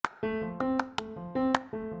Hi,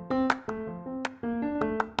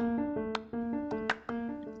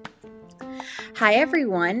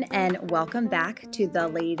 everyone, and welcome back to the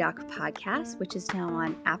Lady Doc podcast, which is now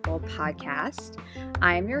on Apple Podcast.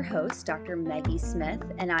 I am your host, Dr. Maggie Smith,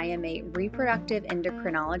 and I am a reproductive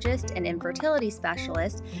endocrinologist and infertility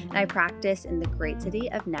specialist, and I practice in the great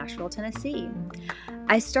city of Nashville, Tennessee.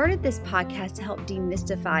 I started this podcast to help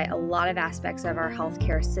demystify a lot of aspects of our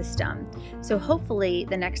healthcare system. So hopefully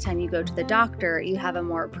the next time you go to the doctor, you have a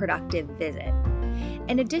more productive visit.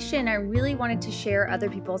 In addition, I really wanted to share other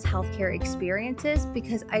people's healthcare experiences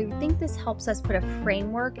because I think this helps us put a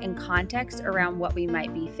framework and context around what we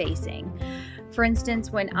might be facing. For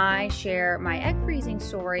instance, when I share my egg freezing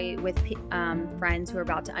story with friends who are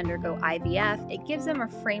about to undergo IVF, it gives them a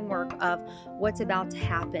framework of what's about to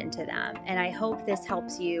happen to them. And I hope this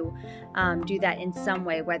helps you do that in some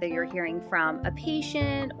way, whether you're hearing from a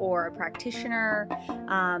patient or a practitioner.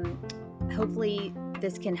 Hopefully,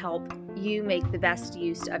 this can help you make the best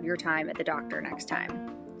use of your time at the doctor next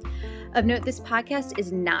time. Of note, this podcast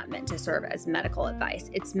is not meant to serve as medical advice.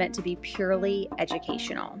 It's meant to be purely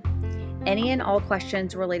educational. Any and all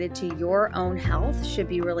questions related to your own health should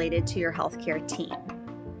be related to your healthcare team.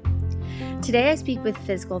 Today, I speak with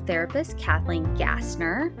physical therapist Kathleen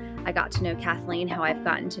Gassner. I got to know Kathleen how I've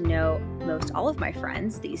gotten to know most all of my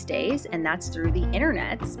friends these days, and that's through the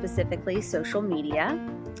internet, specifically social media.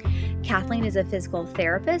 Kathleen is a physical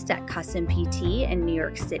therapist at Custom PT in New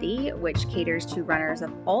York City, which caters to runners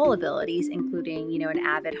of all abilities, including, an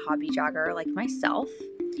avid hobby jogger like myself.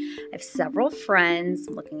 I have several friends,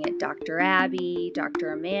 looking at Dr. Abby,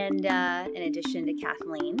 Dr. Amanda, in addition to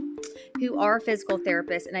Kathleen, who are physical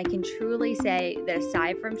therapists, and I can truly say that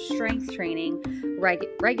aside from strength training,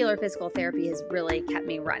 regular physical therapy has really kept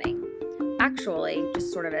me running. Actually,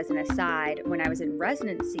 just sort of as an aside, when I was in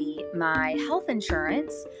residency, my health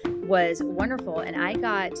insurance was wonderful, and I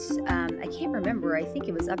got, I can't remember, I think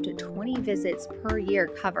it was up to 20 visits per year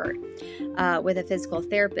covered with a physical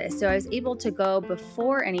therapist. So I was able to go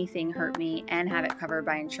before anything hurt me and have it covered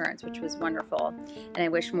by insurance, which was wonderful. And I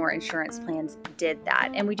wish more insurance plans did that.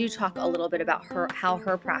 And we do talk a little bit about how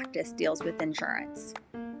her practice deals with insurance.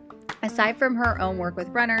 Aside from her own work with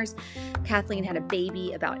runners, Kathleen had a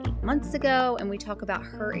baby about 8 months ago, and we talk about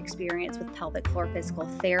her experience with pelvic floor physical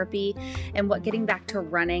therapy and what getting back to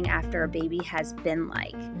running after a baby has been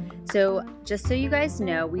like. So just so you guys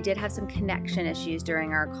know, we did have some connection issues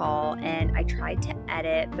during our call, and I tried to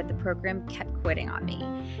edit, but the program kept quitting on me.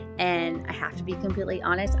 And I have to be completely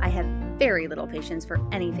honest, I have very little patience for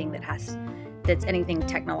anything that's anything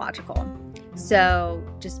technological. So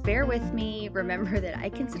just bear with me. Remember that I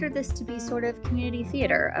consider this to be sort of community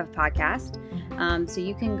theater of podcast. So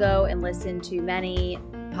you can go and listen to many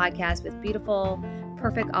podcasts with beautiful,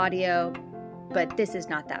 perfect audio, but this is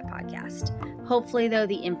not that podcast. Hopefully, though,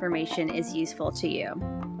 the information is useful to you.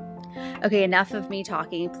 Okay, enough of me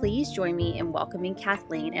talking. Please join me in welcoming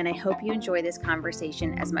Kathleen, and I hope you enjoy this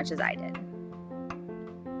conversation as much as I did.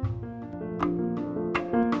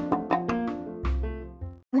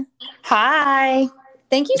 Hi.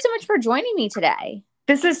 Thank you so much for joining me today.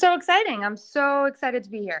 This is so exciting. I'm so excited to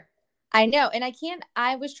be here. I know. And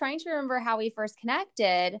I was trying to remember how we first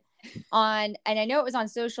connected and I know it was on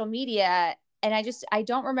social media, and I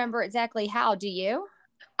don't remember exactly how. Do you?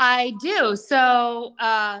 I do. So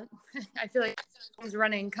I feel like I was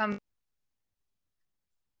running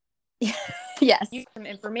Yes. Some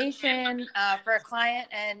information for a client,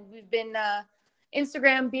 and we've been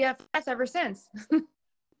Instagram BFFs ever since.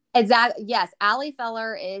 Exactly. Yes. Allie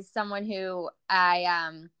Feller is someone who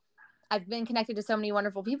I've been connected to so many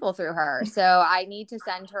wonderful people through her. So I need to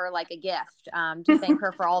send her like a gift to thank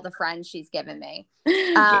her for all the friends she's given me.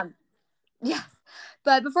 Yes.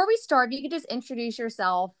 But before we start, you could just introduce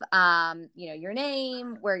yourself, your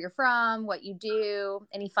name, where you're from, what you do,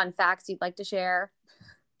 any fun facts you'd like to share.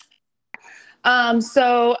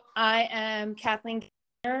 So I am Kathleen,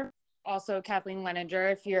 also Kathleen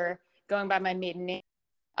Leninger, if you're going by my maiden name.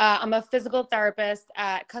 I'm a physical therapist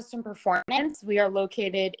at Custom Performance. We are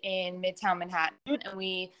located in Midtown Manhattan, and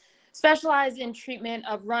we specialize in treatment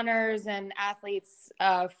of runners and athletes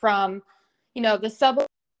from, the suburb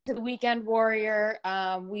to the weekend warrior.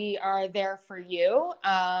 We are there for you.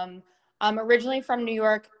 I'm originally from New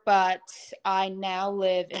York, but I now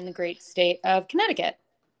live in the great state of Connecticut.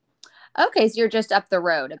 Okay, so you're just up the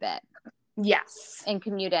road a bit. Yes. And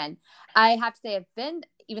commute in. I have to say,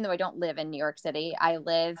 even though I don't live in New York City, I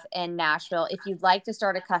live in Nashville. If you'd like to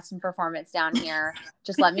start a Custom Performance down here,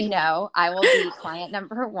 just let me know. I will be client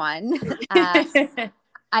number one.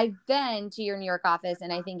 I've been to your New York office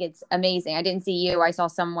and I think it's amazing. I didn't see you. I saw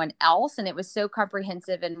someone else and it was so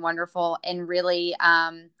comprehensive and wonderful and really,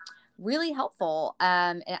 really helpful.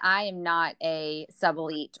 And I am not a sub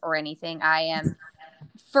elite or anything. I am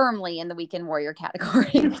firmly in the weekend warrior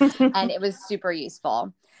category and it was super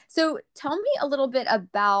useful. So tell me a little bit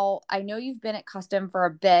about, I know you've been at Custom for a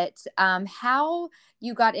bit, how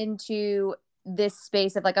you got into this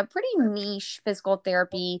space of like a pretty niche physical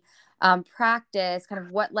therapy practice, kind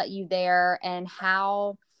of what led you there and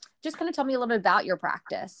how, just kind of tell me a little bit about your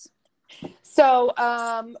practice. So,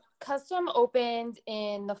 Custom opened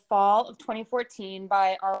in the fall of 2014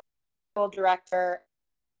 by our director.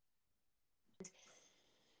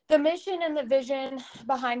 The mission and the vision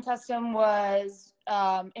behind Custom was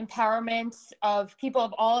empowerment of people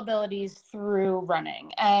of all abilities through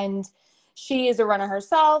running. And she is a runner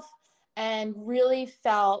herself and really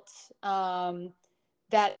felt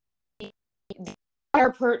that the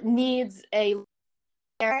runner needs a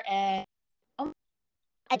and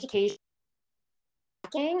education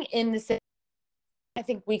in the city. I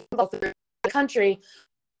think we can go through the country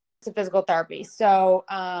to physical therapy. So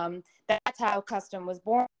that's how Custom was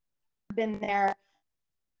born. Been there.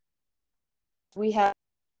 We have.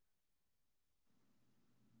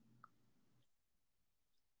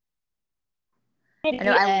 I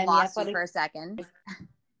know I lost you for a second.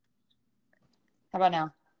 How about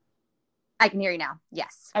now? I can hear you now.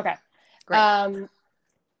 Yes. Okay. Great.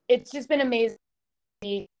 It's just been amazing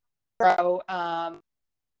to grow of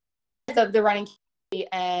the running community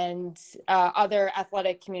and other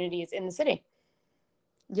athletic communities in the city.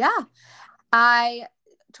 Yeah, I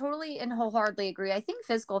totally and wholeheartedly agree. I think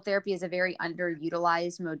physical therapy is a very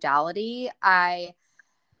underutilized modality.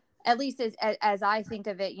 At least as I think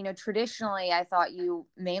of it, traditionally I thought you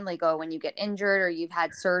mainly go when you get injured or you've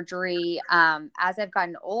had surgery. As I've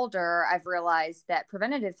gotten older, I've realized that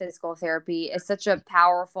preventative physical therapy is such a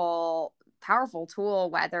powerful tool,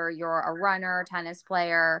 whether you're a runner, tennis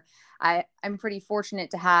player. I'm pretty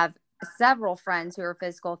fortunate to have several friends who are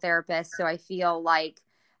physical therapists. So I feel like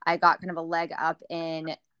I got kind of a leg up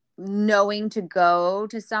in knowing to go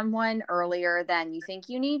to someone earlier than you think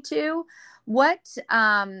you need to. What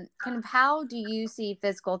kind of how do you see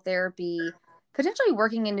physical therapy potentially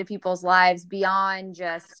working into people's lives beyond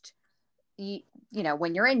just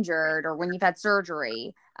when you're injured or when you've had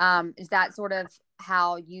surgery? Is that sort of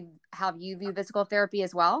how you view physical therapy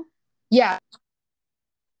as well? Yeah,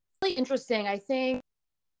 really interesting. I think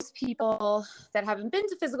most people that haven't been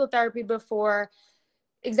to physical therapy before,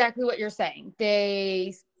 exactly what you're saying.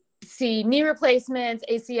 They see knee replacements,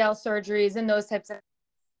 ACL surgeries, and those types of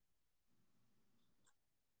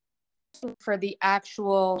for the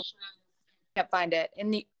actual. I can't find it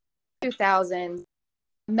in the 2000s.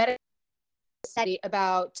 Medical study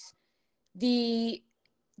about the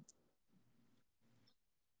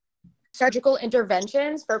surgical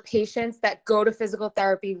interventions for patients that go to physical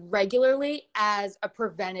therapy regularly as a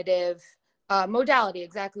preventative modality.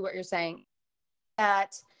 Exactly what you're saying.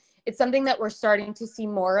 That it's something that we're starting to see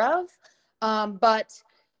more of, but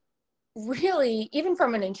really, even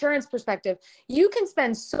from an insurance perspective, you can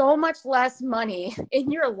spend so much less money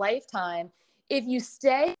in your lifetime if you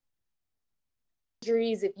stay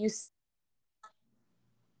injuries, if you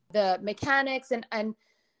the mechanics and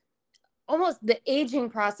almost the aging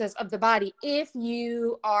process of the body if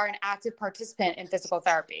you are an active participant in physical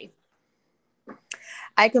therapy.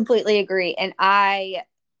 I completely agree. And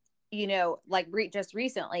just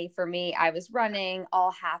recently for me, I was running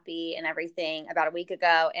all happy and everything about a week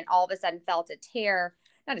ago, and all of a sudden felt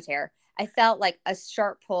not a tear. I felt like a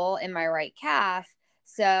sharp pull in my right calf.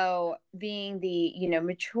 So being the,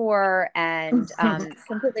 mature and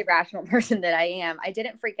completely rational person that I am, I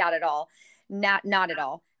didn't freak out at all. Not at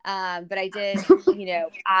all. But I did,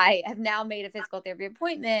 I have now made a physical therapy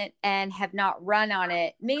appointment and have not run on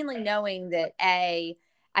it, mainly knowing that I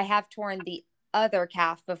have torn the other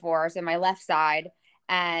calf before, so my left side,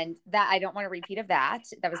 and that I don't want a repeat of that.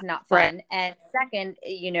 That was not fun. Right. And second,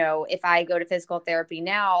 if I go to physical therapy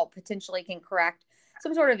now, potentially can correct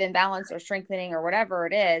some sort of imbalance or strengthening or whatever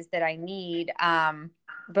it is that I need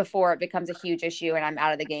before it becomes a huge issue and I'm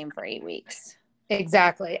out of the game for 8 weeks.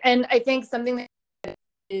 Exactly. And I think something that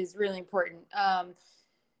is really important.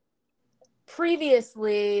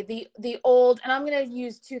 Previously, the old, and I'm going to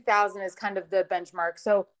use 2000 as kind of the benchmark.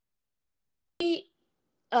 So the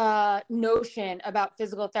notion about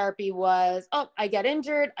physical therapy was, oh, I get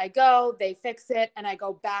injured, I go, they fix it, and I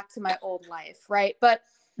go back to my old life, right? But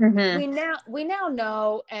we now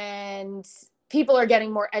know, and people are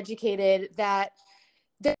getting more educated, that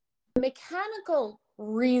the mechanical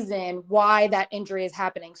reason why that injury is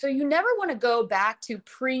happening. So you never want to go back to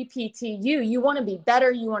pre-PTU. You want to be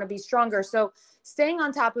better. You want to be stronger. So staying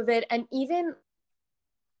on top of it, and even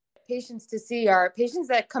patients to see are patients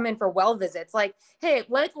that come in for well visits. Like, hey,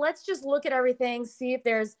 let's just look at everything, see if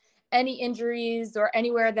there's any injuries or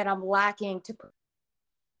anywhere that I'm lacking to.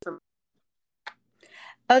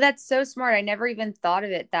 Oh, that's so smart. I never even thought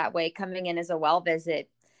of it that way, coming in as a well visit.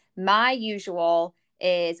 My usual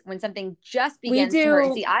is when something just We begins to hurt.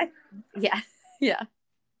 do See, yeah, yeah.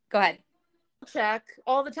 Go ahead. check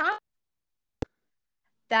all the time.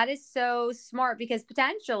 That is so smart because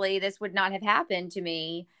potentially this would not have happened to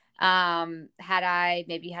me had I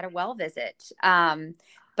maybe had a well visit.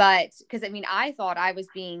 But because I mean, I thought I was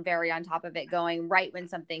being very on top of it, going right when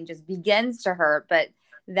something just begins to hurt. But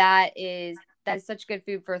that is such good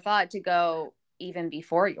food for thought to go even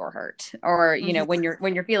before you're hurt, or when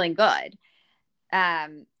you're feeling good.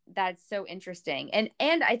 That's so interesting. And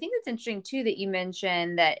I think it's interesting too that you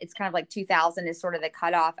mentioned that it's kind of like 2000 is sort of the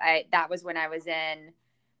cutoff. That was when I was in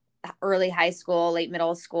early high school, late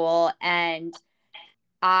middle school. And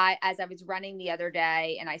as I was running the other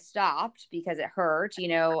day and I stopped because it hurt,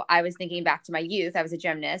 I was thinking back to my youth. I was a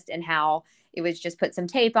gymnast, and how it was just put some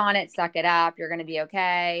tape on it, suck it up, you're going to be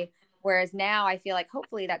okay. Whereas now I feel like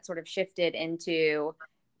hopefully that sort of shifted into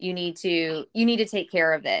you need to take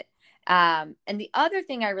care of it. And the other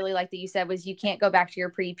thing I really like that you said was you can't go back to your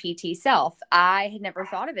pre-PT self. I had never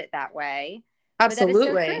thought of it that way, but that is so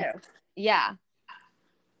Absolutely. true. Yeah.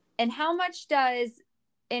 And how much how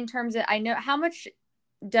much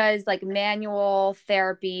does like manual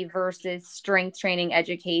therapy versus strength training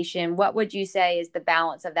education, what would you say is the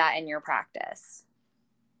balance of that in your practice?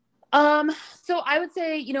 So I would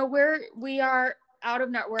say, we are out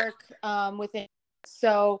of network, within.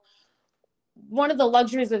 So one of the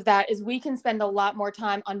luxuries of that is we can spend a lot more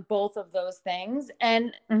time on both of those things.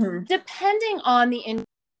 And depending on the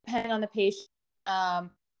patient, I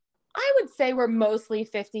would say we're mostly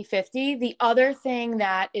 50-50. The other thing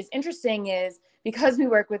that is interesting is because we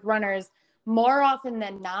work with runners, more often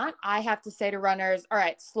than not, I have to say to runners, all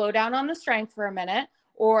right, slow down on the strength for a minute,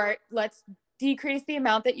 or let's decrease the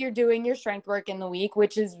amount that you're doing your strength work in the week,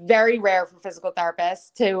 which is very rare for physical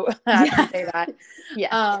therapists to have to say that.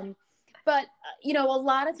 Yeah. But, a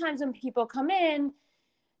lot of times when people come in,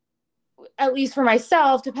 at least for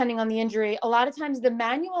myself, depending on the injury, a lot of times the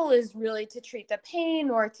manual is really to treat the pain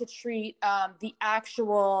or to treat the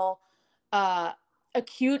actual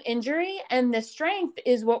acute injury. And the strength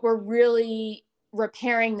is what we're really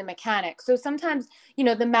repairing the mechanics. So sometimes,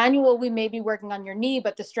 the manual, we may be working on your knee,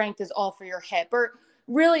 but the strength is all for your hip, or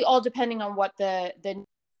really all depending on what the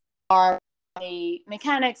are the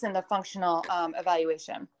mechanics and the functional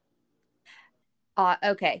evaluation.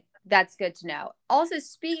 Okay. That's good to know. Also,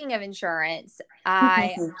 speaking of insurance,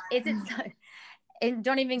 and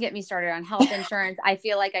don't even get me started on health insurance. I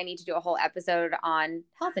feel like I need to do a whole episode on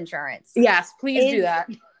health insurance. Yes, please do that.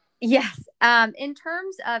 Yes. In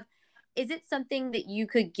terms of, is it something that you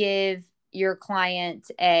could give your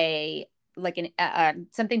client something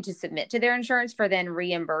to submit to their insurance for then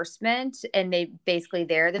reimbursement, and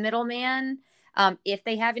they're the middleman? If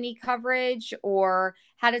they have any coverage, or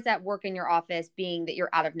how does that work in your office, being that you're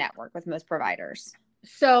out of network with most providers?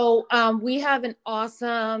 So we have an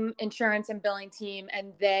awesome insurance and billing team,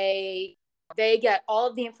 and they get all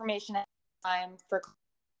of the information at the time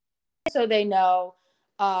so they know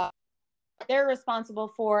they're responsible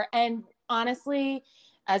for. And honestly,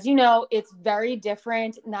 as you know, it's very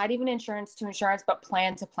different, not even insurance to insurance, but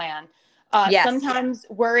plan to plan. Yes. Sometimes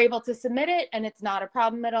we're able to submit it and it's not a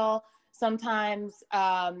problem at all. Sometimes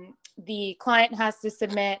the client has to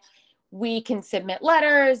submit. We can submit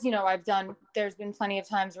letters. There's been plenty of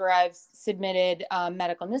times where I've submitted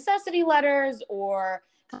medical necessity letters, or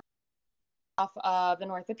off of an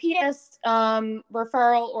orthopedist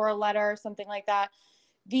referral or a letter, something like that.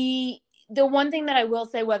 The one thing that I will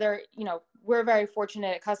say, whether, we're very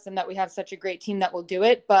fortunate at Custom that we have such a great team that will do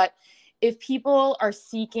it. But if people are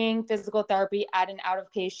seeking physical therapy at an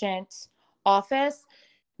out-of-patient office,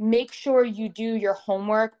 make sure you do your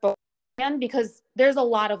homework beforehand, because there's a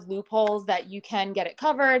lot of loopholes that you can get it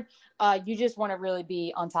covered. You just want to really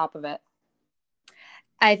be on top of it.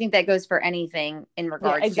 I think that goes for anything in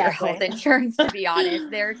regards to your health insurance, to be honest.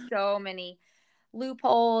 There's so many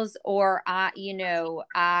loopholes. Or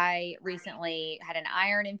I recently had an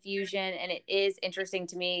iron infusion, and it is interesting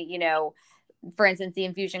to me, for instance, the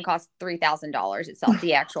infusion costs $3,000 itself,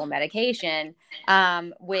 the actual medication,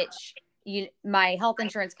 which my health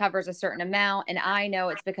insurance covers a certain amount, and I know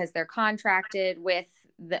it's because they're contracted with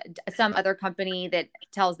some other company that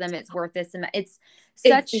tells them it's worth this. And it's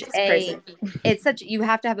crazy. you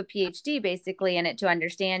have to have a PhD basically in it to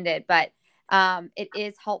understand it. But it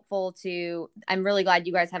is helpful I'm really glad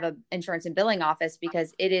you guys have a insurance and billing office,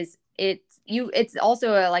 because it's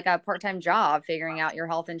also like a part-time job figuring out your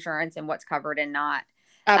health insurance and what's covered and not.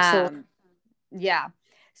 Absolutely. Yeah.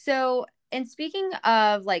 So, and speaking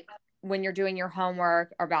of like when you're doing your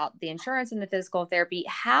homework about the insurance and the physical therapy,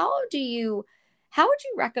 how would you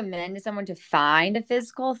recommend to someone to find a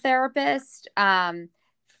physical therapist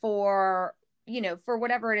for, for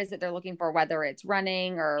whatever it is that they're looking for, whether it's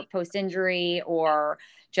running or post-injury or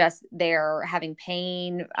just they're having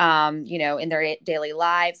pain, in their daily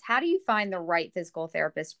lives? How do you find the right physical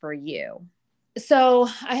therapist for you? So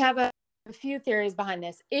I have a few theories behind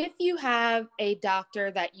this. If you have a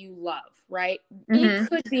doctor that you love, right? Mm-hmm. It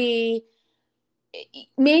could be,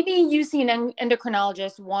 maybe you see an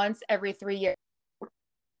endocrinologist once every 3 years.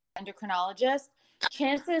 Endocrinologist,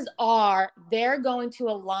 chances are they're going to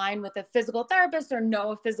align with a physical therapist or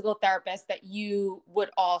know a physical therapist that you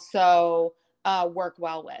would also work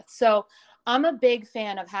well with. So I'm a big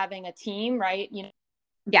fan of having a team, right?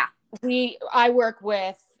 Yeah. I work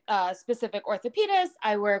with specific orthopedists.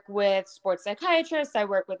 I work with sports psychiatrists. I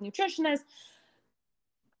work with nutritionists.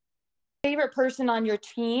 Favorite person on your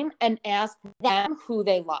team and ask them who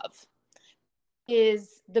they love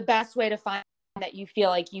is the best way to find that you feel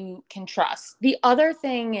like you can trust. The other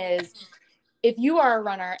thing is, if you are a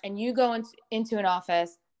runner and you go into an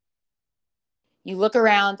office, you look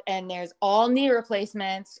around and there's all knee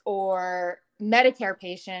replacements or Medicare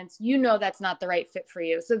patients, that's not the right fit for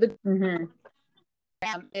you. So the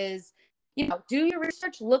is, do your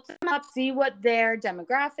research, look them up, see what their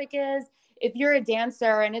demographic is. If you're a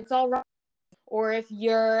dancer and it's all right, or if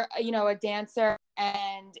you're, a dancer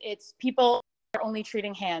and it's people are only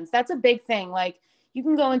treating hands, that's a big thing. Like, you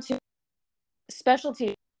can go into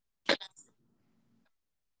specialty.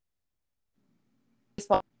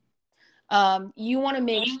 You want to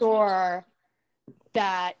make sure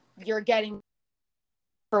that you're getting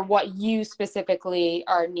for what you specifically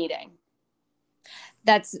are needing.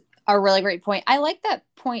 That's a really great point. I like that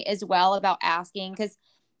point as well about asking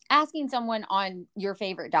someone on your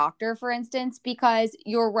favorite doctor, for instance, because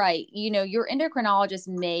you're right. Your endocrinologist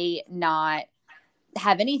may not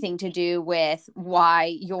have anything to do with why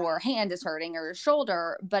your hand is hurting or your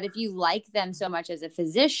shoulder. But if you like them so much as a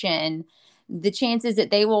physician, the chances that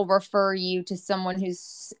they will refer you to someone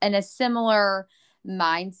who's in a similar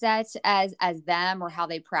mindset as them or how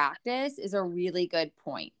they practice is a really good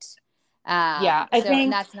point. Yeah,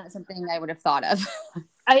 And that's not something I would have thought of.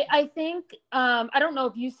 I think, I don't know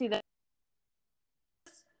if you see that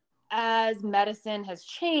as medicine has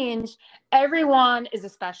changed, everyone is a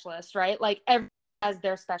specialist, right? Like, everyone has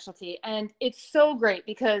their specialty. And it's so great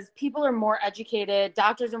because people are more educated,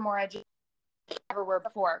 doctors are more educated than ever were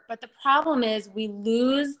before. But the problem is we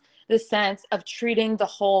lose the sense of treating the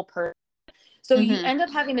whole person. So you end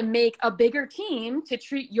up having to make a bigger team to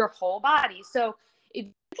treat your whole body. So if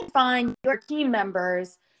you can find your team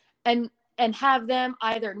members and have them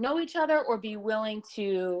either know each other or be willing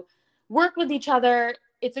to work with each other,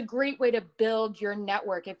 it's a great way to build your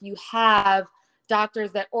network if you have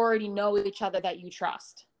doctors that already know each other that you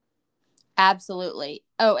trust. Absolutely.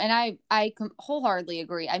 Oh, and I wholeheartedly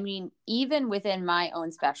agree. I mean, even within my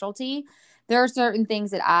own specialty, there are certain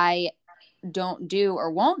things that I don't do or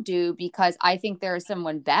won't do because I think there is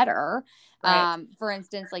someone better. Right. For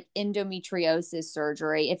instance, like endometriosis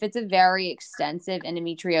surgery. If it's a very extensive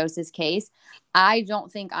endometriosis case, I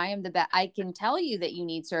don't think I am the best. I can tell you that you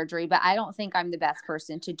need surgery, but I don't think I'm the best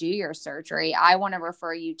person to do your surgery. I want to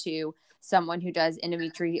refer you to someone who does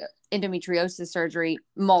endometriosis surgery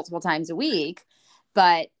multiple times a week.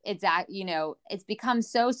 But it's become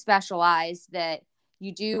so specialized that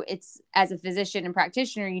it's as a physician and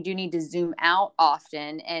practitioner, you do need to zoom out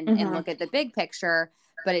often and look at the big picture,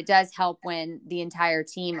 but it does help when the entire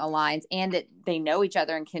team aligns and that they know each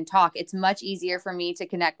other and can talk. It's much easier for me to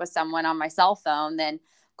connect with someone on my cell phone than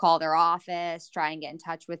call their office, try and get in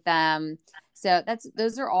touch with them. So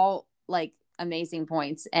those are all like amazing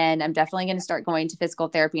points. And I'm definitely going to start going to physical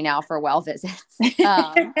therapy now for well visits.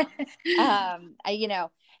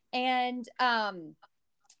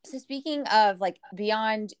 So speaking of like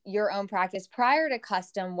beyond your own practice, prior to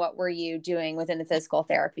Custom, what were you doing within the physical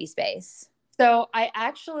therapy space? So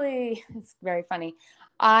it's very funny.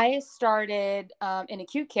 I started in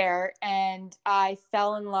acute care and I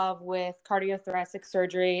fell in love with cardiothoracic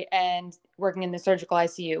surgery and working in the surgical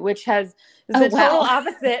ICU, which is the total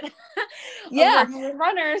opposite of working with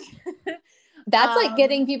runners. That's like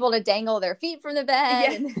getting people to dangle their feet from the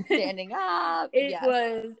bed Yeah. and then standing up.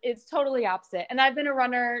 Yes. It's totally opposite. And I've been a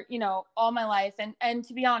runner, all my life. And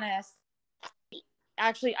to be honest,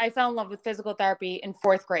 actually, I fell in love with physical therapy in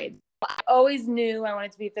fourth grade. I always knew I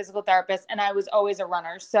wanted to be a physical therapist, and I was always a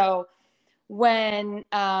runner. So when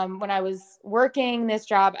I was working this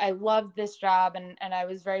job, I loved this job, and I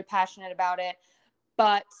was very passionate about it.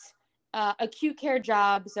 But acute care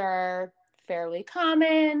jobs are fairly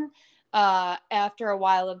common. After a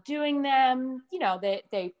while of doing them,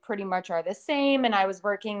 they pretty much are the same. And I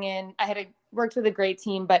had worked with a great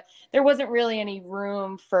team, but there wasn't really any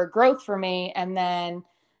room for growth for me. And then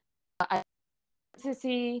I to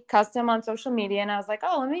see custom on social media, and I was like,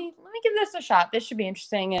 oh, let me give this a shot. This should be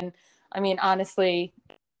interesting. And I mean, honestly,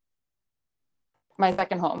 my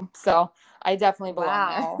second home. So I definitely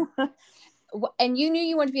belong there. And you knew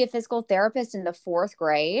you wanted to be a physical therapist in the fourth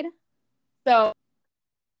grade? So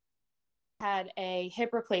I had a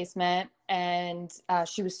hip replacement, and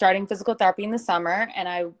she was starting physical therapy in the summer, and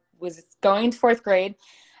I was going into fourth grade,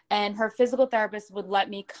 and her physical therapist would let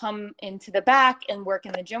me come into the back and work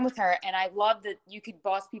in the gym with her. And I loved that you could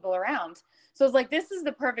boss people around. So I was like, this is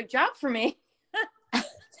the perfect job for me.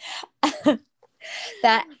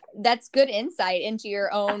 That's good insight into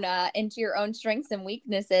your own strengths and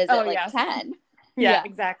weaknesses at like yes. 10. Yeah,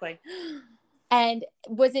 exactly. And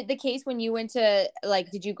was it the case when you went to,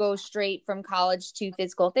 like, did you go straight from college to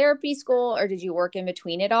physical therapy school, or did you work in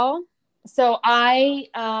between it all? So I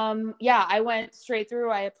went straight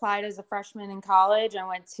through. I applied as a freshman in college. I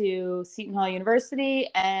went to Seton Hall University,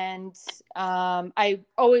 and I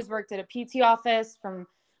always worked at a PT office. From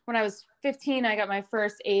when I was 15, I got my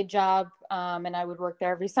first aide job, and I would work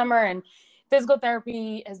there every summer. And physical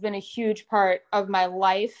therapy has been a huge part of my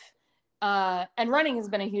life, and running has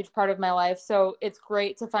been a huge part of my life. So it's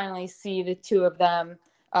great to finally see the two of them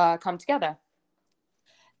come together.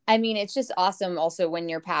 I mean, it's just awesome also when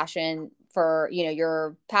your passion for,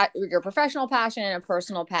 your professional passion and a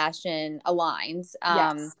personal passion aligns.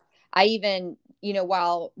 Yes. I even,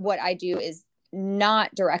 while what I do is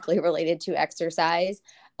not directly related to exercise,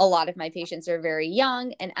 a lot of my patients are very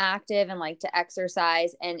young and active and like to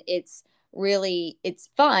exercise. And it's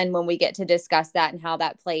fun when we get to discuss that and how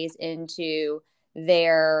that plays into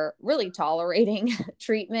their really tolerating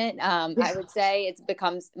treatment. I would say it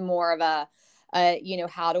becomes more of a,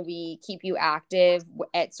 how do we keep you active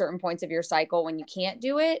at certain points of your cycle when you can't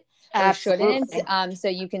do it or Absolutely. shouldn't, so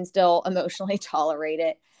you can still emotionally tolerate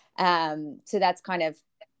it. So that's kind of,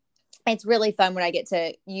 it's really fun when I get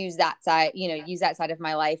to use that side of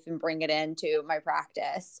my life and bring it into my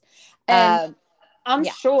practice. And I'm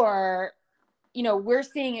sure, we're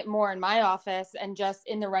seeing it more in my office and just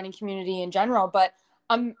in the running community in general, but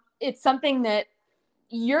it's something that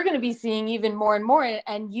you're going to be seeing even more and more.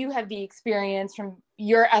 And you have the experience from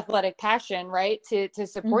your athletic passion, right? To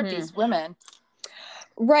support these women.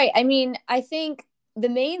 Right. I mean, I think the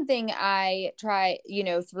main thing I try,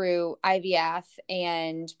 through IVF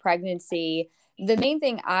and pregnancy, the main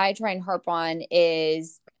thing I try and harp on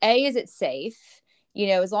is is it safe?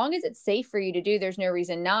 As long as it's safe for you to do, there's no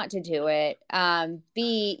reason not to do it. And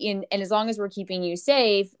as long as we're keeping you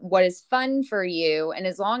safe, what is fun for you? And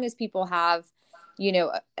as long as people have,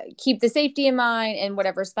 keep the safety in mind and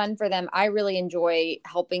whatever's fun for them, I really enjoy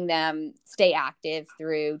helping them stay active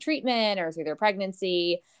through treatment or through their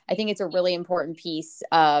pregnancy. I think it's a really important piece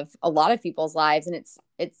of a lot of people's lives. And it's,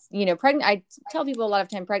 pregnant. I tell people a lot of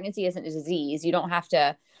time, pregnancy isn't a disease. You don't have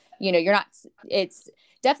to, you're not, it's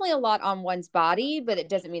definitely a lot on one's body, but it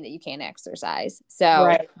doesn't mean that you can't exercise. So,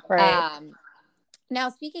 right. Now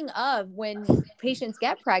speaking of when patients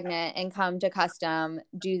get pregnant and come to custom,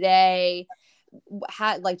 do they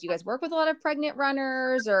do you guys work with a lot of pregnant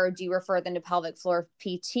runners, or do you refer them to pelvic floor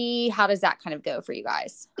PT? How does that kind of go for you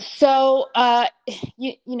guys? So, kind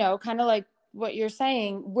of like what you're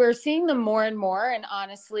saying, we're seeing them more and more. And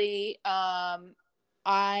honestly,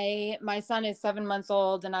 my son is 7 months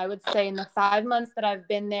old, and I would say in the 5 months that I've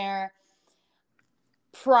been there,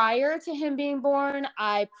 prior to him being born,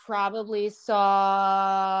 I probably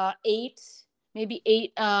saw maybe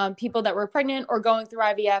eight people that were pregnant or going through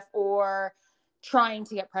IVF or trying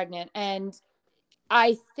to get pregnant. And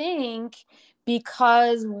I think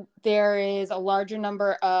because there is a larger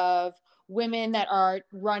number of women that are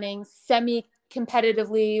running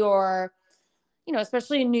semi-competitively, or,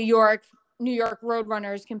 especially in New York road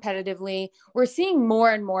runners competitively, we're seeing more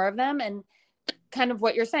and more of them. And kind of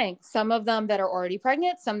what you're saying, some of them that are already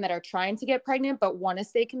pregnant, some that are trying to get pregnant but want to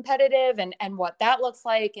stay competitive, and what that looks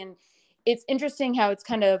like. And it's interesting how it's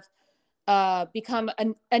kind of become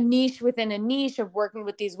a niche within a niche of working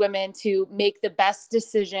with these women to make the best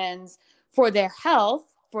decisions for their health,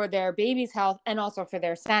 for their baby's health, and also for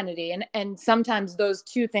their sanity. And sometimes those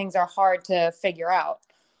two things are hard to figure out.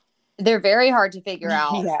 They're very hard to figure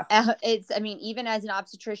out. Yeah. I mean, even as an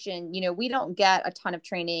obstetrician, we don't get a ton of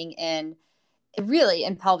training in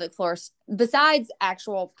pelvic floor, besides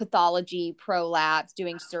actual pathology, prolapse,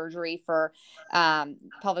 doing surgery for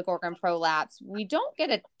pelvic organ prolapse. We don't get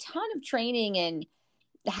a ton of training in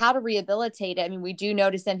how to rehabilitate it. I mean, we do know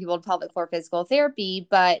to send people to pelvic floor physical therapy,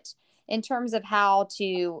 but in terms of how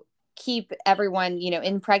to keep everyone,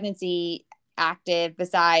 in pregnancy active,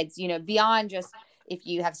 besides, beyond just if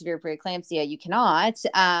you have severe preeclampsia, you cannot, it's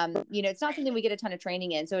not something we get a ton of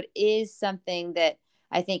training in. So it is something that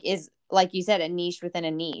I think is, like you said, a niche within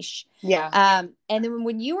a niche. Yeah. And then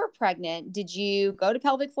when you were pregnant, did you go to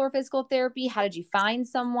pelvic floor physical therapy? How did you find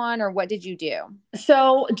someone, or what did you do?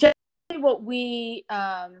 So generally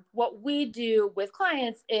what we do with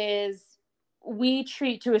clients is we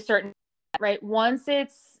treat to a certain, right?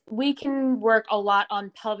 We can work a lot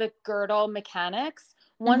on pelvic girdle mechanics.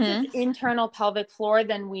 Once it's internal pelvic floor,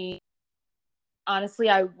 then honestly,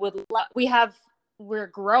 we're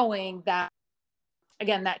growing that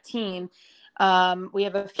team. We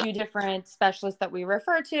have a few different specialists that we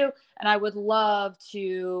refer to, and I would love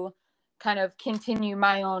to kind of continue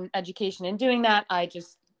my own education in doing that. I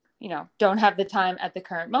just, don't have the time at the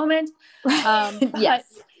current moment.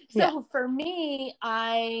 Yes. So for me,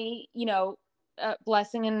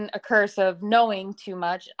 blessing and a curse of knowing too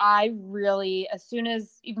much. I really,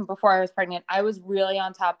 even before I was pregnant, I was really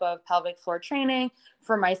on top of pelvic floor training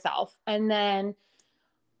for myself. And then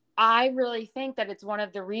I really think that it's one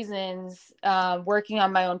of the reasons, working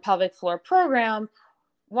on my own pelvic floor program,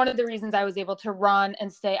 one of the reasons I was able to run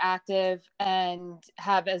and stay active and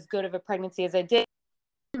have as good of a pregnancy as I did.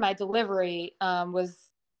 My delivery was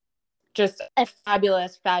just a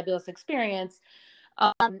fabulous, fabulous experience.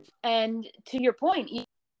 And to your point,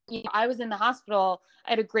 I was in the hospital.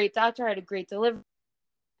 I had a great doctor. I had a great delivery.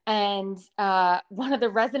 And one of the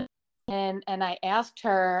residents, and I asked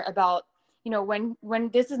her about, when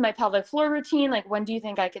this is my pelvic floor routine, like, when do you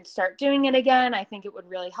think I could start doing it again? I think it would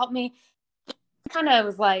really help me. Kind of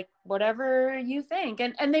was like, whatever you think.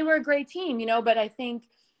 And they were a great team, but I think.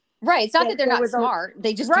 Right. It's not that they're not smart.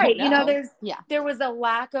 They just right. don't know. There was a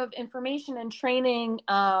lack of information and training.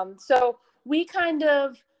 So we kind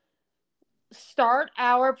of start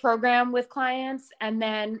our program with clients. And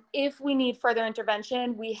then if we need further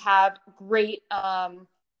intervention, we have great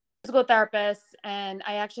physical therapists. And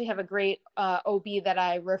I actually have a great OB that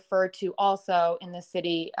I refer to also in the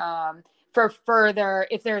city for further,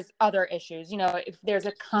 if there's other issues, if there's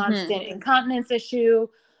a constant incontinence issue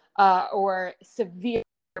or severe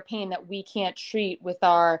pain that we can't treat with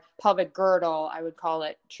our pelvic girdle, I would call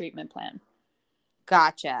it, treatment plan.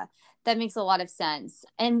 Gotcha. That makes a lot of sense.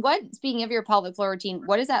 And speaking of your pelvic floor routine,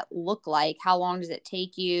 what does that look like? How long does it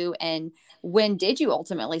take you? And when did you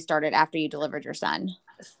ultimately start it after you delivered your son?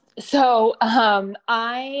 So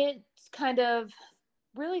I kind of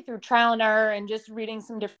really through trial and error and just reading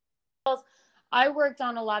some different articles, I worked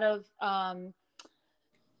on a lot of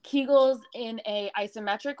Kegels in a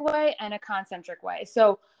isometric way and a concentric way.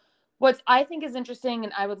 So what I think is interesting,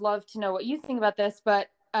 and I would love to know what you think about this, but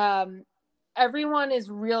everyone is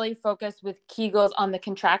really focused with Kegels on the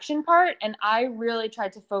contraction part. And I really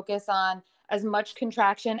tried to focus on as much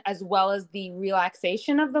contraction as well as the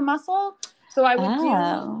relaxation of the muscle. So I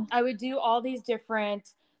would do all these different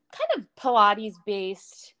kind of Pilates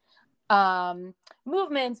based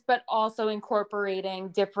movements, but also incorporating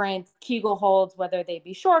different Kegel holds, whether they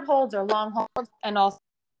be short holds or long holds, and also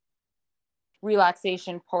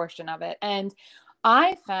relaxation portion of it. And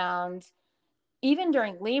I found even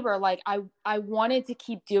during labor, like I wanted to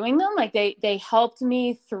keep doing them. Like they helped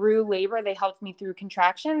me through labor. They helped me through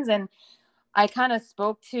contractions. And I kind of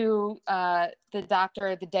spoke to the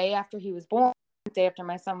doctor the day after he was born, the day after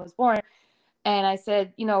my son was born. And I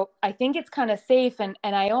said, I think it's kind of safe. And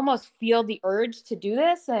I almost feel the urge to do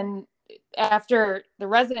this. And after the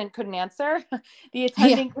resident couldn't answer, the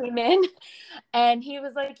attending came in and he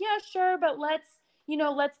was like, yeah, sure. But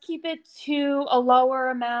let's keep it to a lower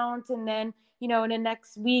amount. And then, in the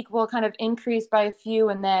next week, we'll kind of increase by a few.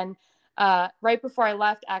 And then right before I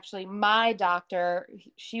left, actually, my doctor,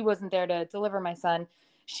 she wasn't there to deliver my son.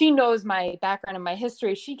 She knows my background and my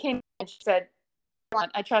history. She came and she said,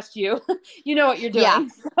 I trust you. You know what you're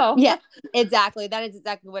doing. Yeah, exactly. That is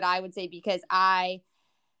exactly what I would say, because I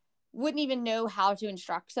wouldn't even know how to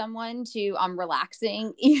instruct someone to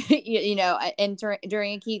relaxing,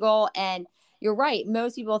 during a Kegel. And you're right.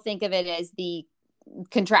 Most people think of it as the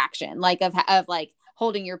contraction, like of like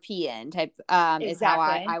holding your pee in type, exactly. is how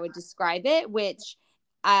I would describe it, which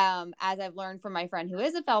as I've learned from my friend who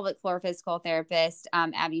is a pelvic floor physical therapist,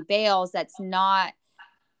 Abby Bales, that's not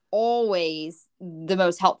always the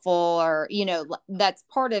most helpful, or, that's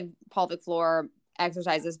part of pelvic floor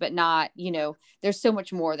exercises, but not, there's so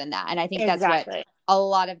much more than that. And I think that's what Exactly. a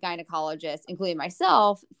lot of gynecologists, including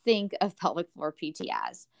myself, think of pelvic floor PT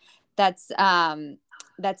as. That's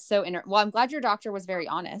so well, I'm glad your doctor was very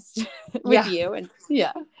honest with Yeah. you. And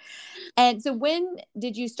yeah. And so when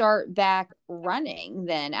did you start back running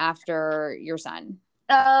then after your son?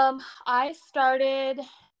 I started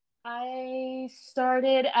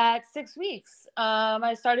at 6 weeks.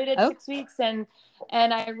 I started at Oh, 6 weeks, and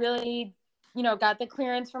I really, got the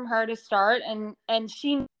clearance from her to start, and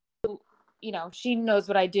she, she knows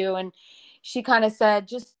what I do, and she kind of said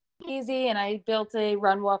just easy, and I built a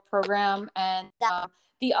run walk program. And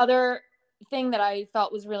the other thing that I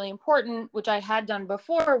felt was really important, which I had done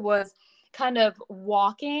before, was kind of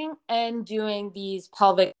walking and doing these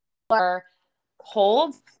pelvic floor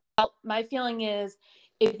holds. My feeling is,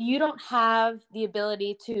 if you don't have the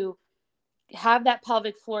ability to have that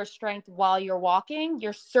pelvic floor strength while you're walking,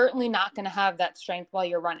 you're certainly not going to have that strength while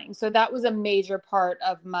you're running. So that was a major part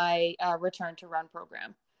of my return to run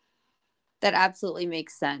program. that absolutely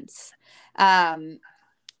makes sense.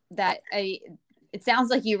 It sounds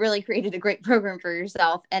like you really created a great program for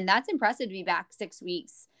yourself, and that's impressive to be back 6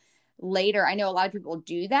 weeks later. I know a lot of people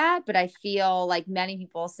do that, but I feel like many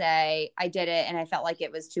people say, I did it and I felt like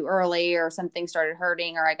it was too early, or something started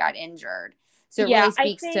hurting, or I got injured. So it Yeah, really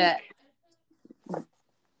speaks to.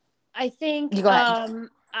 I think, You go ahead.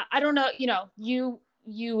 I don't know, you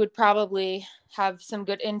would probably have some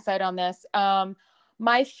good insight on this.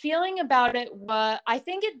 My feeling about it was, I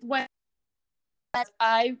think it went,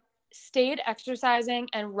 I stayed exercising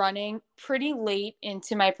and running pretty late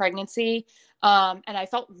into my pregnancy. And I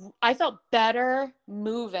felt better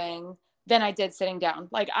moving than I did sitting down.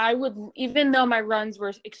 Like, I would, even though my runs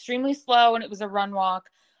were extremely slow and it was a run walk,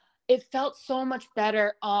 it felt so much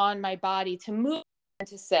better on my body to move and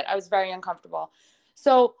to sit. I was very uncomfortable.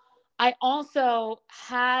 So I also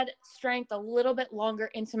had strength a little bit longer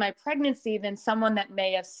into my pregnancy than someone that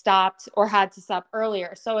may have stopped or had to stop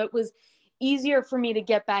earlier. So it was easier for me to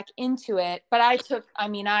get back into it. But I took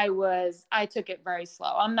it very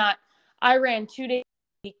slow. I ran 2 days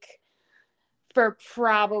a week for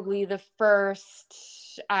probably the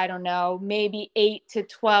first, I don't know, maybe 8 to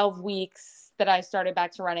 12 weeks that I started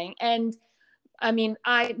back to running. And I mean,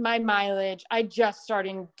 my mileage, I just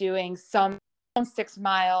started doing some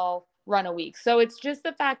 6-mile run a week. So it's just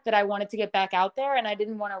the fact that I wanted to get back out there, and I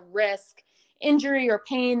didn't want to risk injury or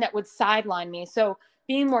pain that would sideline me. So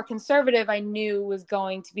being more conservative, I knew was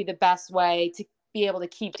going to be the best way to be able to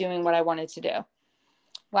keep doing what I wanted to do.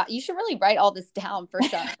 Wow, you should really write all this down for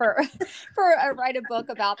write a book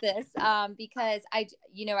about this, because I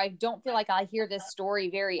don't feel like I hear this story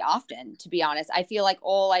very often, to be honest. I feel like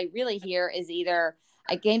all I really hear is either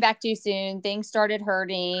I came back too soon, things started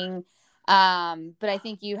hurting, but I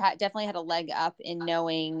think you definitely had a leg up in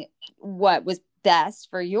knowing what was best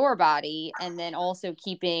for your body, and then also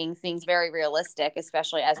keeping things very realistic,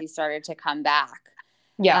 especially as you started to come back.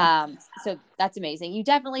 Yeah. So that's amazing. You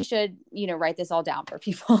definitely should, write this all down for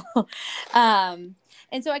people. And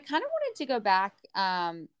so I kind of wanted to go back.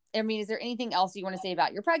 I mean, is there anything else you want to say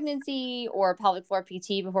about your pregnancy or pelvic floor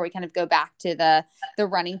PT before we kind of go back to the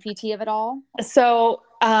running PT of it all? So,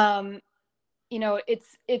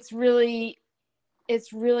 it's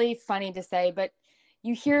really funny to say, but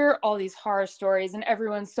you hear all these horror stories and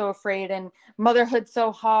everyone's so afraid, and motherhood's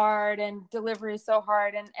so hard and delivery is so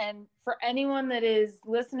hard. And for anyone that is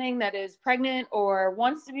listening, that is pregnant or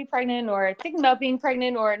wants to be pregnant or thinking about being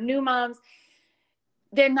pregnant, or new moms,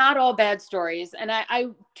 they're not all bad stories. And I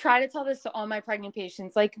try to tell this to all my pregnant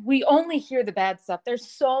patients. Like, we only hear the bad stuff. There's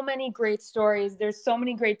so many great stories. There's so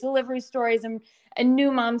many great delivery stories and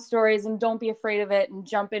new mom stories, and don't be afraid of it and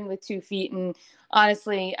jump in with 2 feet. And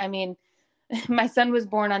honestly, I mean, my son was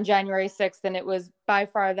born on January 6th, and it was by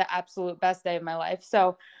far the absolute best day of my life.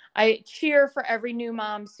 So I cheer for every new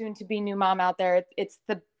mom, soon to be new mom out there. It's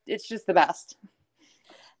just the best.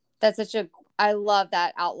 I love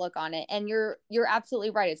that outlook on it. And you're absolutely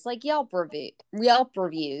right. It's like Yelp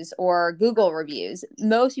reviews or Google reviews.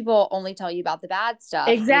 Most people only tell you about the bad stuff.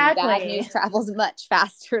 Exactly. Bad news travels much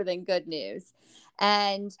faster than good news.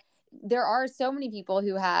 And there are so many people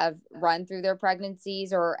who have run through their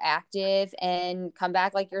pregnancies or are active and come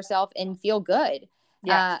back like yourself and feel good.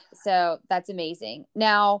 Yeah. So that's amazing.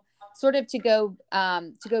 Now, sort of to go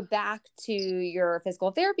back to your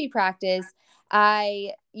physical therapy practice,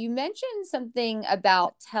 you mentioned something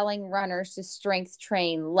about telling runners to strength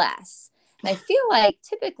train less. And I feel like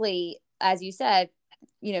typically, as you said,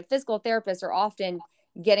 physical therapists are often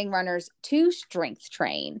getting runners to strength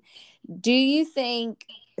train. Do you think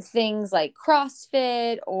things like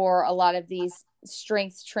CrossFit or a lot of these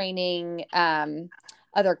strength training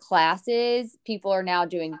other classes, people are now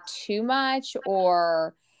doing too much,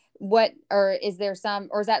 or is there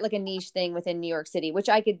or is that like a niche thing within New York City, which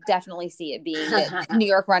I could definitely see it being that New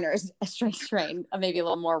York runners strength train maybe a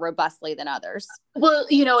little more robustly than others? Well,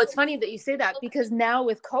 it's funny that you say that, because now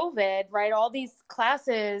with COVID, right, all these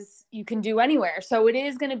classes you can do anywhere. So it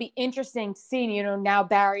is going to be interesting to see, now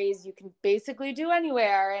Barry's you can basically do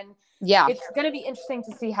anywhere. And yeah, it's going to be interesting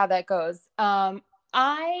to see how that goes.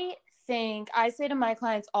 I say to my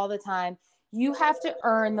clients all the time, you have to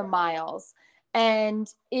earn the miles. And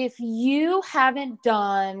if you haven't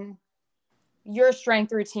done your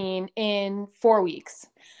strength routine in 4 weeks,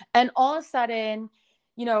 and all of a sudden,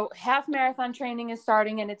 half marathon training is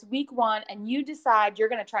starting and it's week 1, and you decide you're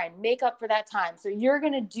going to try and make up for that time. So you're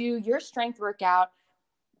going to do your strength workout,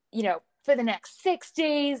 for the next 6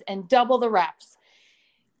 days and double the reps.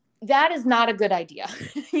 That is not a good idea.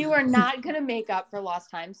 You are not going to make up for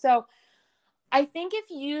lost time. So I think if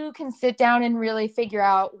you can sit down and really figure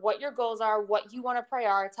out what your goals are, what you want to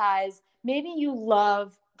prioritize, maybe you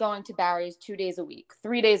love going to Barry's 2 days a week,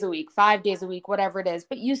 3 days a week, 5 days a week, whatever it is,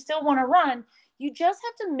 but you still want to run, you just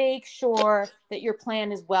have to make sure that your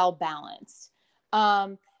plan is well balanced.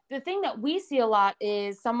 The thing that we see a lot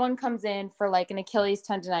is someone comes in for like an Achilles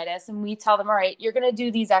tendonitis, and we tell them, all right, you're going to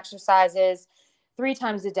do these exercises 3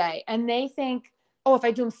 times a day. And they think, oh, if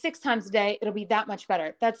I do them 6 times a day, it'll be that much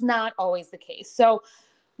better. That's not always the case. So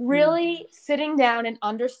really sitting down and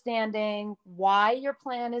understanding why your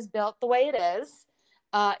plan is built the way it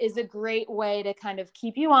is a great way to kind of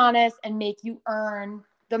keep you honest and make you earn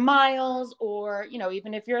the miles, or,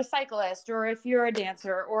 even if you're a cyclist or if you're a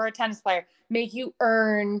dancer or a tennis player, make you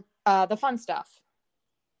earn the fun stuff.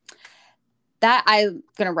 That I'm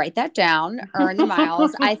going to write that down, earn the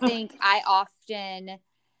miles. I think I often,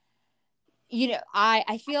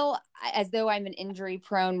 I feel as though I'm an injury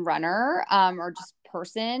prone runner or just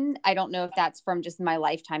person. I don't know if that's from just my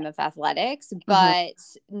lifetime of athletics, but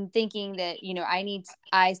thinking that,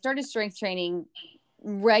 I started strength training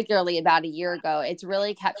regularly about a year ago. It's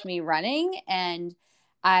really kept me running. And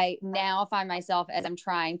I now find myself, as I'm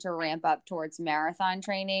trying to ramp up towards marathon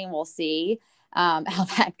training, we'll see how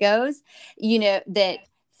that goes, that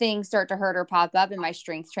things start to hurt or pop up, and my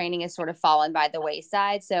strength training has sort of fallen by the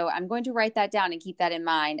wayside. So I'm going to write that down and keep that in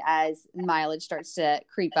mind as mileage starts to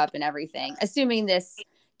creep up and everything, assuming this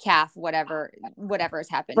calf, whatever has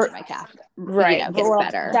happened to my calf, right, gets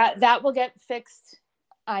better. That will get fixed.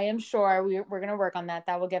 I am sure we're going to work on that.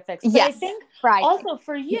 That will get fixed. But yes, I think Friday. Also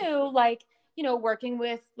for you, like, working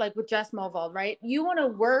with Jess Movold, right? You want to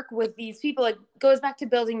work with these people. It goes back to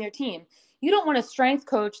building your team. You don't want a strength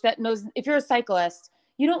coach that knows, if you're a cyclist,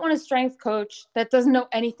 you don't want a strength coach that doesn't know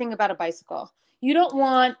anything about a bicycle. You don't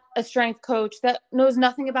want a strength coach that knows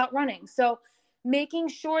nothing about running. So making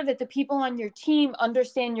sure that the people on your team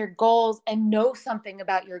understand your goals and know something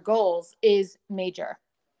about your goals is major.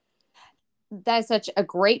 That's such a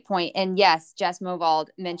great point. And yes, Jess Movold,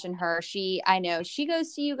 mentioned her. I know she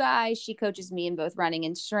goes to you guys. She coaches me in both running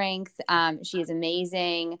and strength. She is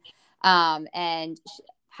amazing. And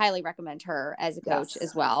highly recommend her as a coach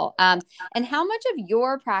as well. And how much of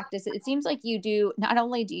your practice, it seems like you do, not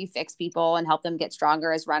only do you fix people and help them get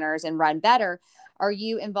stronger as runners and run better, are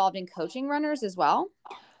you involved in coaching runners as well?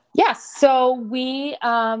 Yes. So we're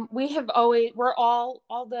all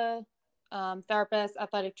the therapists,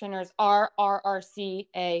 athletic trainers are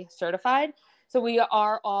RRCA certified. So we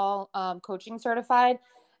are all coaching certified.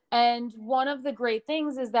 And one of the great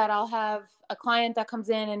things is that I'll have a client that comes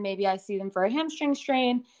in and maybe I see them for a hamstring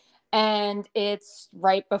strain, and it's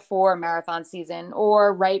right before marathon season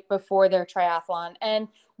or right before their triathlon. And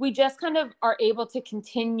we just kind of are able to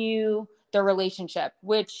continue the relationship,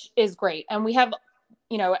 which is great. And we have,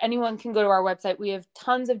 anyone can go to our website. We have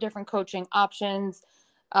tons of different coaching options,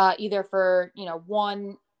 either for,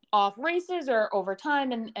 one-off races or over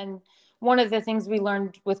time. And one of the things we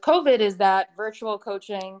learned with COVID is that virtual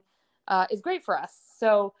coaching is great for us.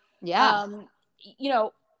 So,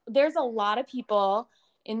 there's a lot of people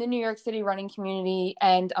in the New York City running community,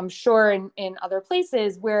 and I'm sure in other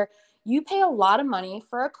places, where you pay a lot of money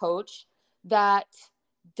for a coach that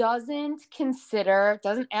doesn't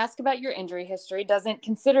ask about your injury history, doesn't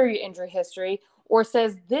consider your injury history, or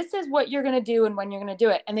says, this is what you're going to do and when you're going to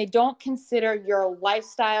do it. And they don't consider your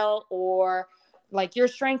lifestyle or like your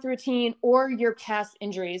strength routine or your past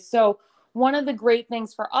injuries. So one of the great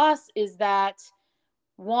things for us is that,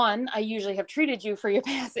 one, I usually have treated you for your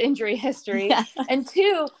past injury history. Yeah. And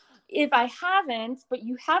two, if I haven't, but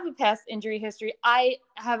you have a past injury history, I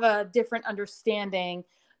have a different understanding,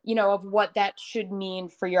 of what that should mean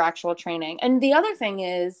for your actual training. And the other thing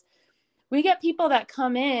is, we get people that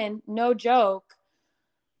come in, no joke,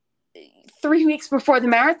 3 weeks before the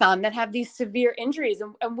marathon that have these severe injuries.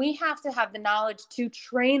 And we have to have the knowledge to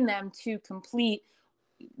train them to complete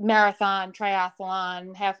marathon,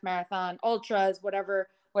 triathlon, half marathon, ultras, whatever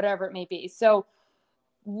it may be. So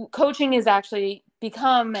coaching is actually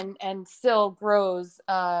become and still grows.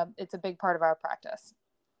 It's a big part of our practice.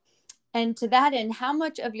 And to that end, how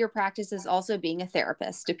much of your practice is also being a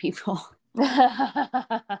therapist to people?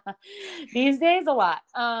 These days, a lot.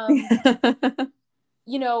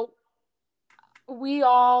 We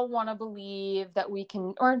all want to believe that we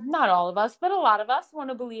can, or not all of us, but a lot of us want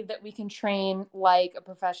to believe that we can train like a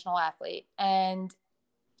professional athlete. And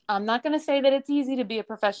I'm not going to say that it's easy to be a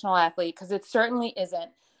professional athlete, because it certainly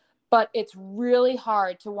isn't. But it's really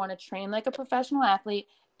hard to want to train like a professional athlete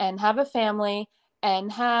and have a family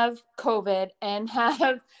and have COVID and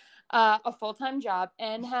have a full-time job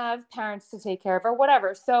and have parents to take care of or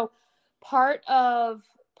whatever. So part of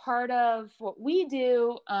what we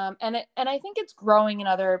do, and I think it's growing in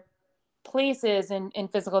other places in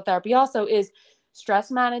physical therapy also, is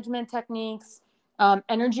stress management techniques,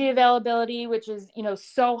 energy availability, which is,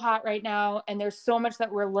 so hot right now. And there's so much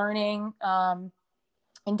that we're learning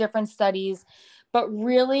in different studies, but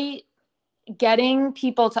really getting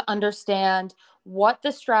people to understand what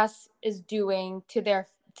the stress is doing to their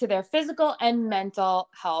physical and mental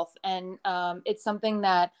health. And it's something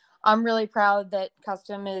that I'm really proud that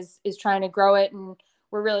Custom is trying to grow it. And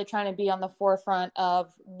we're really trying to be on the forefront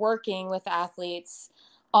of working with athletes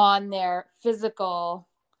on their physical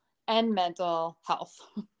and mental health.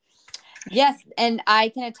 Yes. And I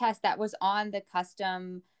can attest that was on the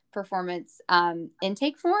Custom performance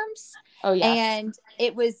intake forms. Oh, yes. And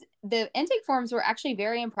the intake forms were actually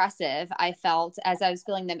very impressive. I felt as I was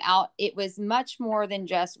filling them out, it was much more than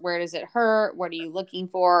just where does it hurt? What are you looking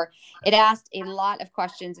for? It asked a lot of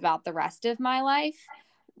questions about the rest of my life,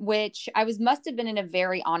 which I must have been in a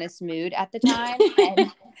very honest mood at the time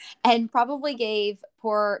and probably gave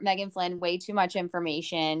poor Megan Flynn way too much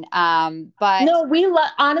information. But no,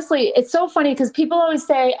 honestly, it's so funny because people always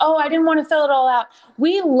say, oh, I didn't want to fill it all out.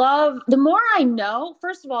 The more I know,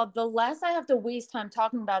 first of all, the less I have to waste time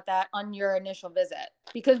talking about that on your initial visit,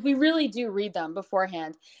 because we really do read them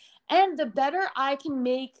beforehand. And the better I can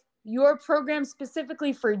make your program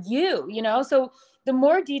specifically for you, so the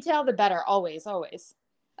more detail, the better, always, always.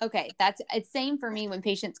 Okay. It's same for me when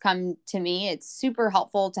patients come to me. It's super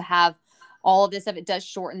helpful to have all of this stuff. It does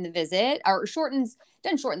shorten the visit, or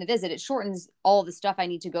doesn't shorten the visit. It shortens all the stuff I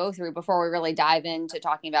need to go through before we really dive into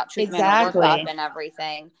talking about treatment or workup and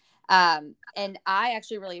everything. And I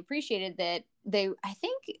actually really appreciated that I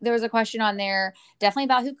think there was a question on there definitely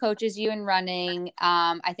about who coaches you in running.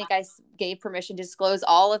 I think I gave permission to disclose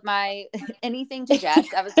all of my anything to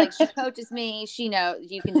Jess. I was like, she coaches me. She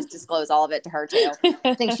knows, you can just disclose all of it to her too.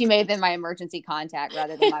 I think she may have been my emergency contact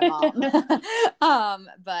rather than my mom.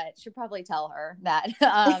 But she'll probably tell her that.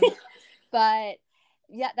 But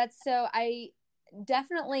yeah, I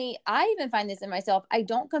even find this in myself. I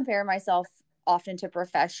don't compare myself often to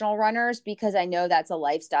professional runners because I know that's a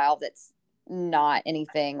lifestyle that's not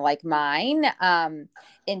anything like mine,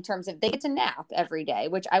 in terms of they get to nap every day,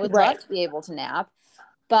 which I would love to be able to nap.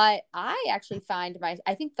 But I actually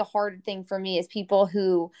I think the hard thing for me is people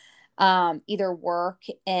who either work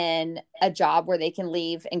in a job where they can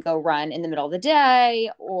leave and go run in the middle of the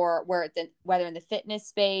day, or whether in the fitness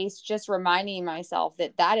space, just reminding myself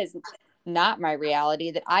that is not my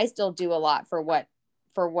reality, that I still do a lot for what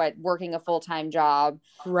working a full-time job,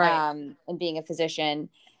 and being a physician.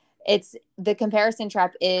 It's the comparison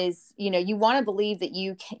trap is, you want to believe that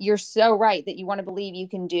you're so right that you want to believe you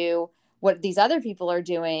can do what these other people are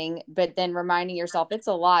doing, but then reminding yourself it's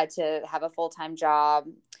a lot to have a full-time job.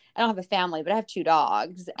 I don't have a family, but I have 2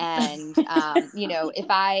 dogs. And, if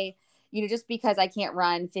I, just because I can't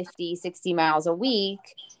run 50, 60 miles a week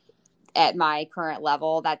at my current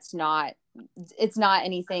level, it's not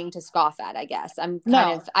anything to scoff at, I guess. I'm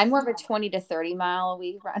more of a 20 to 30 mile a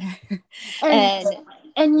week runner.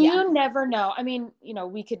 and you never know. I mean,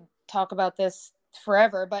 we could talk about this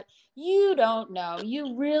forever, but you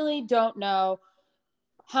really don't know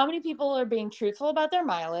how many people are being truthful about their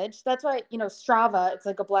mileage. That's why, Strava, it's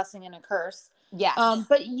like a blessing and a curse. Yes.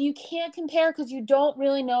 But you can't compare because you don't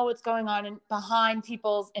really know what's going on behind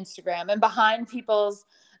people's Instagram and behind people's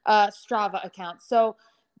Strava accounts. So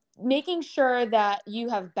making sure that you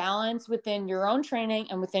have balance within your own training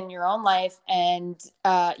and within your own life. And,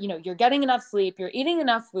 you're getting enough sleep, you're eating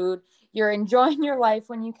enough food, you're enjoying your life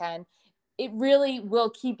when you can. It really will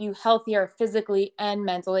keep you healthier physically and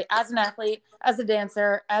mentally as an athlete, as a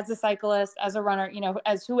dancer, as a cyclist, as a runner,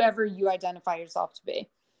 as whoever you identify yourself to be.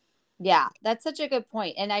 Yeah, that's such a good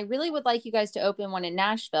point. And I really would like you guys to open one in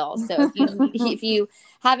Nashville. So if you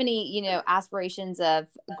have any, aspirations of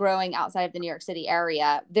growing outside of the New York City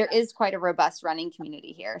area, there is quite a robust running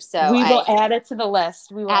community here. So We will add it to the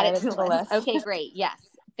list. We will add it to the list. Okay, great. Yes.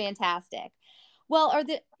 Fantastic. Well,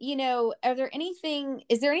 is there anything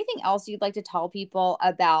else you'd like to tell people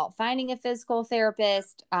about finding a physical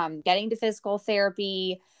therapist, getting to physical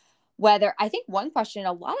therapy? I think one question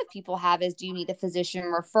a lot of people have is, do you need a physician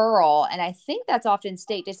referral? And I think that's often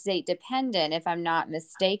state to state dependent, if I'm not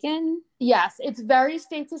mistaken. Yes, it's very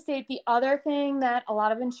state to state. The other thing that a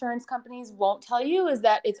lot of insurance companies won't tell you is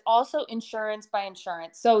that it's also insurance by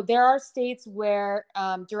insurance. So there are states where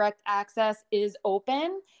direct access is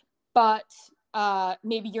open, but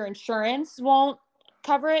maybe your insurance won't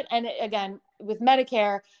cover it. And again, with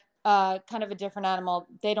Medicare, kind of a different animal.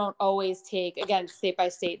 They don't always take, again, state by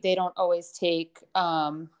state, they don't always take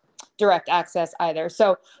direct access either.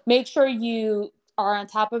 So make sure you are on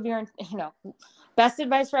top of your, best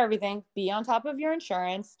advice for everything, be on top of your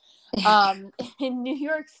insurance. In New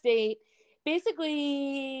York State,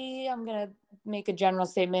 basically, I'm going to make a general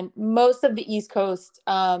statement. Most of the East Coast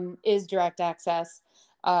is direct access.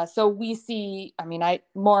 So we see,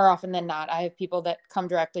 more often than not, I have people that come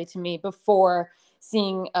directly to me before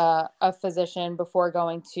seeing a physician, before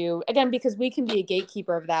going to, again, because we can be a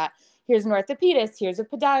gatekeeper of that. Here's an orthopedist, here's a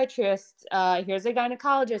podiatrist, here's a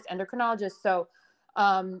gynecologist, endocrinologist. So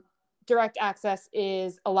direct access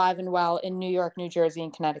is alive and well in New York, New Jersey,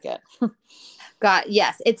 and Connecticut.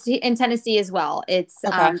 Yes, it's in Tennessee as well. It's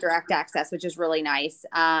direct access, which is really nice.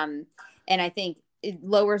 And I think it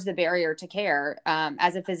lowers the barrier to care.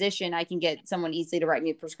 As a physician, I can get someone easily to write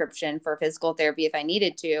me a prescription for physical therapy if I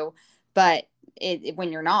needed to, but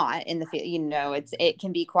when you're not in the field, it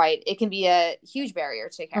can be a huge barrier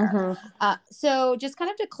to care. Mm-hmm. So just kind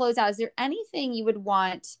of to close out, is there anything you would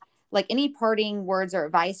want, like any parting words or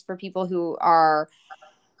advice for people who are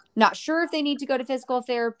not sure if they need to go to physical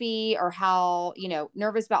therapy, or how,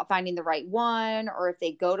 nervous about finding the right one, or if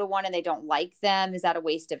they go to one and they don't like them, is that a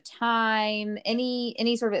waste of time?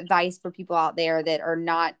 Any sort of advice for people out there that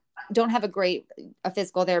don't have a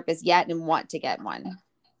physical therapist yet and want to get one?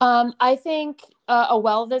 I think a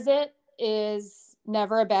well visit is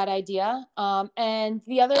never a bad idea. And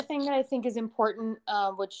the other thing that I think is important,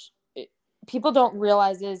 which people don't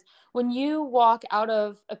realize, is when you walk out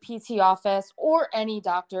of a PT office or any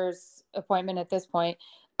doctor's appointment at this point,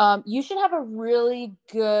 you should have a really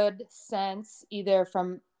good sense, either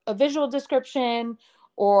from a visual description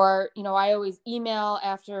or, I always email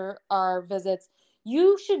after our visits.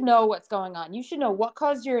 You should know what's going on. You should know what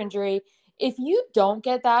caused your injury. If you don't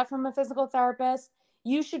get that from a physical therapist,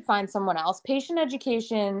 you should find someone else. Patient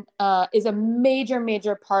education is a major,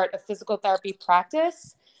 major part of physical therapy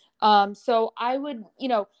practice. So I would,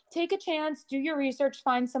 take a chance, do your research,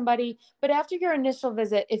 find somebody. But after your initial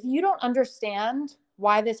visit, if you don't understand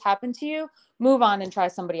why this happened to you, move on and try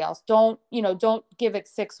somebody else. Don't give it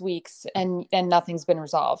 6 weeks and nothing's been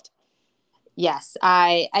resolved. Yes.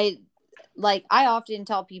 I often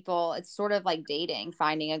tell people it's sort of like dating,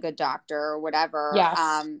 finding a good doctor or whatever.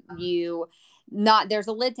 Yes. There's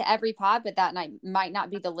a lid to every pod, but that might not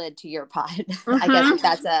be the lid to your pod. Mm-hmm. I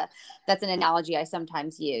guess that's an analogy I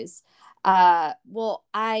sometimes use. Well,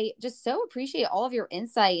 I just so appreciate all of your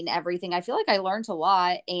insight and everything. I feel like I learned a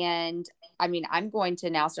lot, and I'm going to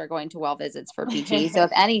now start going to well visits for PT. So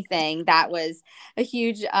if anything, that was a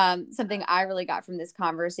huge, something I really got from this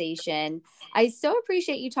conversation. I so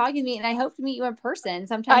appreciate you talking to me, and I hope to meet you in person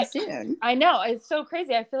sometime soon. I know. It's so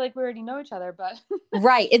crazy. I feel like we already know each other, but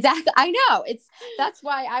right. Exactly. I know. That's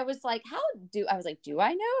why I was like, do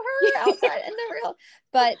I know her outside in the real?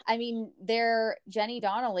 But Jenny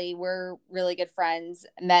Donnelly, we're really good friends,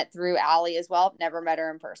 met through Allie as well. Never met her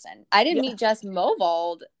in person. I didn't meet Jess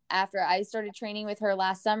Movold after I started training with her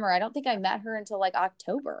last summer. I don't think I met her until like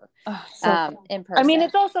October in person.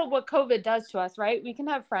 It's also what COVID does to us, right? We can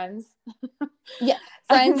have friends. Yeah.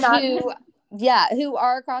 Friends who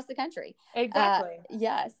are across the country. Exactly.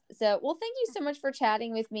 Yes. So, well, thank you so much for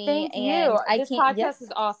chatting with me. Thank you. This podcast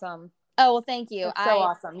is awesome. Oh, well, thank you. It's so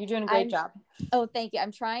awesome. You're doing a great job. Oh, thank you.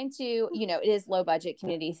 I'm trying to, it is low budget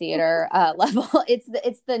community theater level.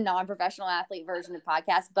 It's the non-professional athlete version of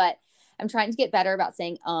podcast, but I'm trying to get better about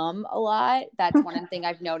saying a lot. That's one thing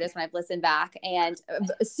I've noticed when I've listened back, and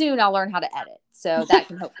soon I'll learn how to edit. So that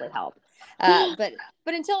can hopefully help. But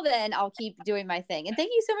until then, I'll keep doing my thing. And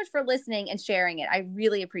thank you so much for listening and sharing it. I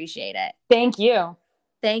really appreciate it. Thank you.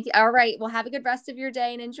 Thank you. All right. Well, have a good rest of your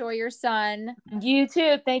day and enjoy your son. You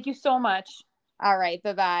too. Thank you so much. All right.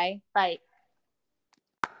 Bye-bye. Bye.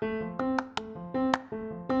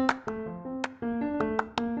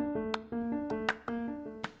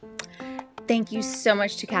 Thank you so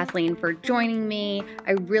much to Kathleen for joining me.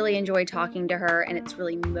 I really enjoyed talking to her, and it's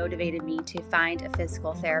really motivated me to find a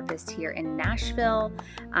physical therapist here in Nashville.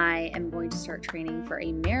 I am going to start training for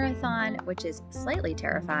a marathon, which is slightly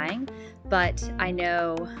terrifying, but I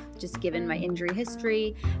know, just given my injury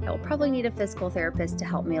history, I will probably need a physical therapist to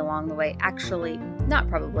help me along the way. Actually, not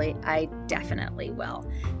probably, I definitely will.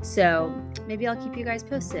 So maybe I'll keep you guys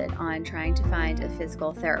posted on trying to find a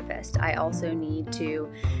physical therapist. I also need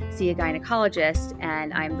to see a gynecologist,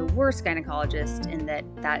 and I'm the worst gynecologist in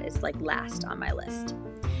that is like last on my list.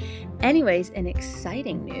 Anyways, in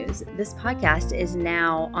exciting news, this podcast is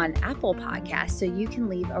now on Apple Podcasts, so you can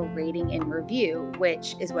leave a rating and review,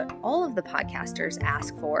 which is what all of the podcasters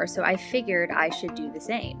ask for. So I figured I should do the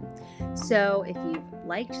same. So if you've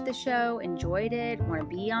liked the show, enjoyed it, want to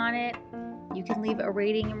be on it, you can leave a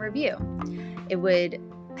rating and review.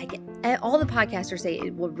 All the podcasters say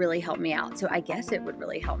it will really help me out. So I guess it would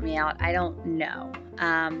really help me out. I don't know.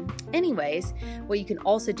 Anyways, what you can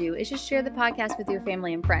also do is just share the podcast with your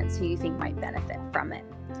family and friends who you think might benefit from it.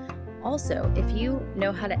 Also, if you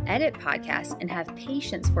know how to edit podcasts and have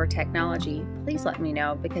patience for technology, please let me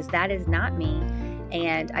know, because that is not me.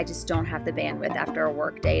 And I just don't have the bandwidth after a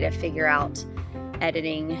work day to figure out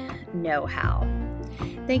editing know-how.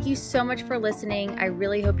 Thank you so much for listening. I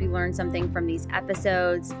really hope you learned something from these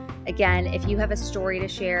episodes. Again, if you have a story to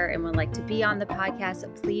share and would like to be on the podcast,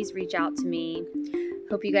 please reach out to me.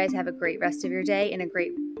 Hope you guys have a great rest of your day and a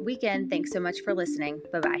great weekend. Thanks so much for listening.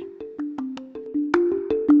 Bye-bye.